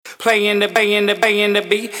Playing the beat, playing the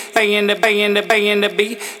beat, and repeat, playing the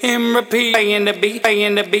beat, and repeat the beat,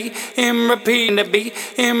 and repeat the beat,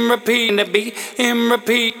 and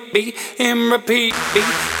repeat beat, and repeat beat,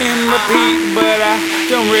 and repeat. But I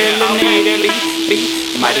don't really need a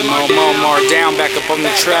beat. Mighty more down, back up on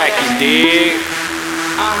the track, you dig?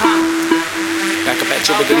 Back up at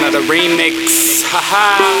you with another remix,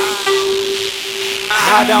 haha.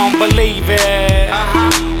 I don't believe it.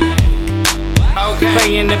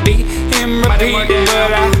 Playing the beat and repeat,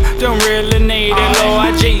 but I don't really need it,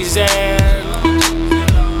 Lord Jesus.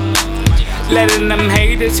 Letting them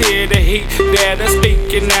haters hear the heat that I'm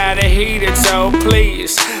speaking out of heated. So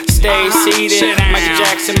please stay seated. Michael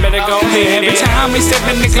Jackson better go ahead. Every time we step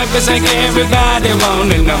in the club, it's like everybody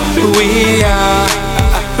wanna know who we are,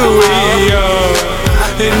 who we are.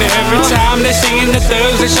 And every time they're seeing the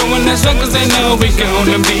thugs, they're showing us love 'cause they know we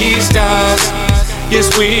gonna be stars.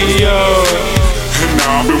 Yes, we are. And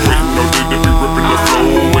now I've been waiting on that to be ripping the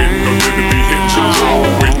floor, waiting on that to be hitting some draw,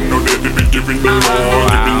 waiting on that to be giving you more,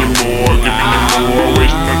 giving you more, giving you more,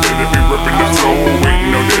 waiting on that to be ripping the floor,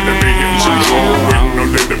 waiting on that to be hitting some draw, waiting on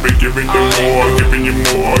that to be giving you more, giving you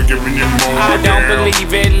more, giving you more. I don't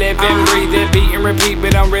believe it, live and breathe it, beat and repeat,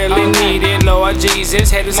 but I really need it, Lord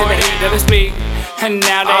Jesus. Haters in the hate that I speak, and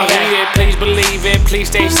now they hate it. Please believe it, please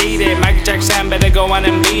stay seated. Michael Jackson better go on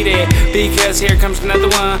and beat it, because here comes another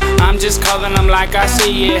one. I'm just calling them like I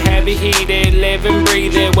see it. Heavy heated, live and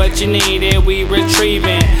breathe it. What you needed, we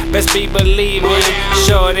retrieving. Best be believing,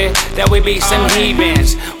 shorty, that we be some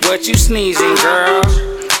heathens. What you sneezing, girl?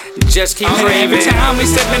 Just keep breathing. Every time we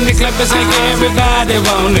step in the club, it's like everybody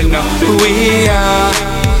wanna know who we are,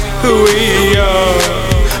 who we are.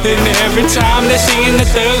 And every time they're seeing the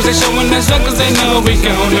thugs, they're showing us love 'cause they know we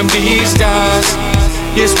gonna be stars.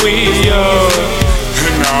 Yes, we are.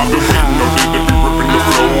 And now I've been waiting on that to be ripping the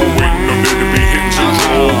floor, waiting on that to be hitting some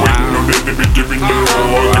draw, waiting on that to be giving you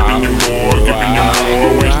more, giving you more, giving you more,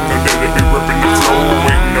 waiting on that to be ripping the floor,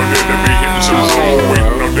 waiting on that to be hitting some draw,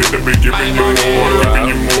 waiting on that to be giving you more, giving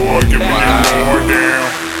you more, giving you more. Down.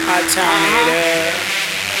 I turn it up,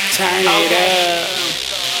 turn it up.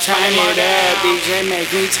 Turn it up, DJ,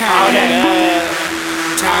 make me turn it up.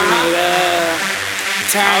 Turn it up,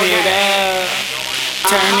 turn it up.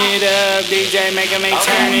 Turn it up, DJ, make me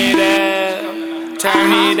turn it up.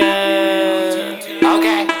 Turn it up,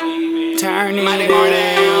 okay. Turn it up.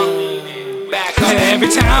 And every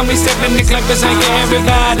time we step in the club, it's like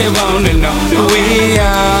everybody wanna know who we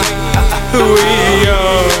are, who we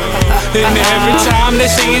are. And every time they're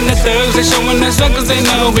seeing the thugs, they're showing us love 'cause they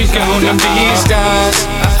know we gonna be stars.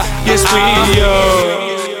 Yes, we are.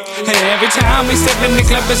 And every time we step in the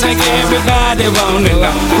club, it's like everybody wanna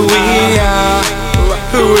know who we are,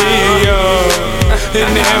 who we are.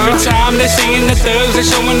 And every time they're seeing the thugs, they're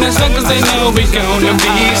showing us love 'cause they know we gonna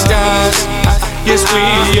be stars. Yes, we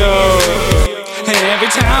are. And every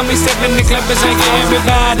time we step in the club, it's like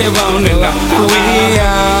everybody wanna know who we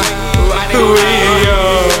are, who we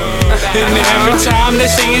are. And every time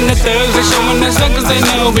they're seeing the thugs, they're showing us love 'cause they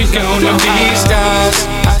know we gonna be stars.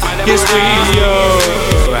 Yes, we are.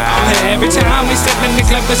 And every time we step in the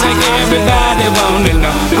club, it's like everybody wanna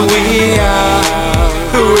know who we are,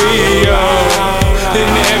 who we are.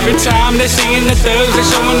 And every time they're seeing the thugs,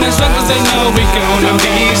 they're showing us love 'cause they know we gonna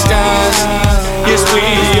be stars. Yes, we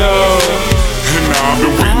are. And now I've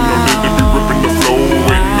been waiting on that to be ripping the floor,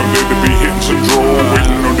 waiting on that to be hitting some draw,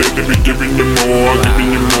 waiting on that to be giving you more, giving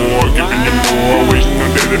you more, giving you more, waiting on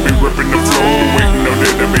that to be ripping the floor, waiting on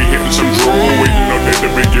that to be hitting some draw, waiting on that to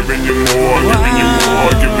be giving you more, giving you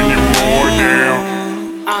more, giving you more. Now.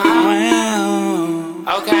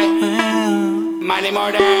 Okay. Mighty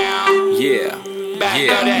MoreDown. Yeah.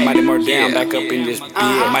 Yeah. Mighty MoreDown back up in this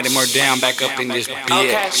bitch. Mighty MoreDown back up in this bitch.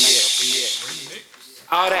 Okay.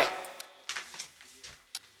 All that.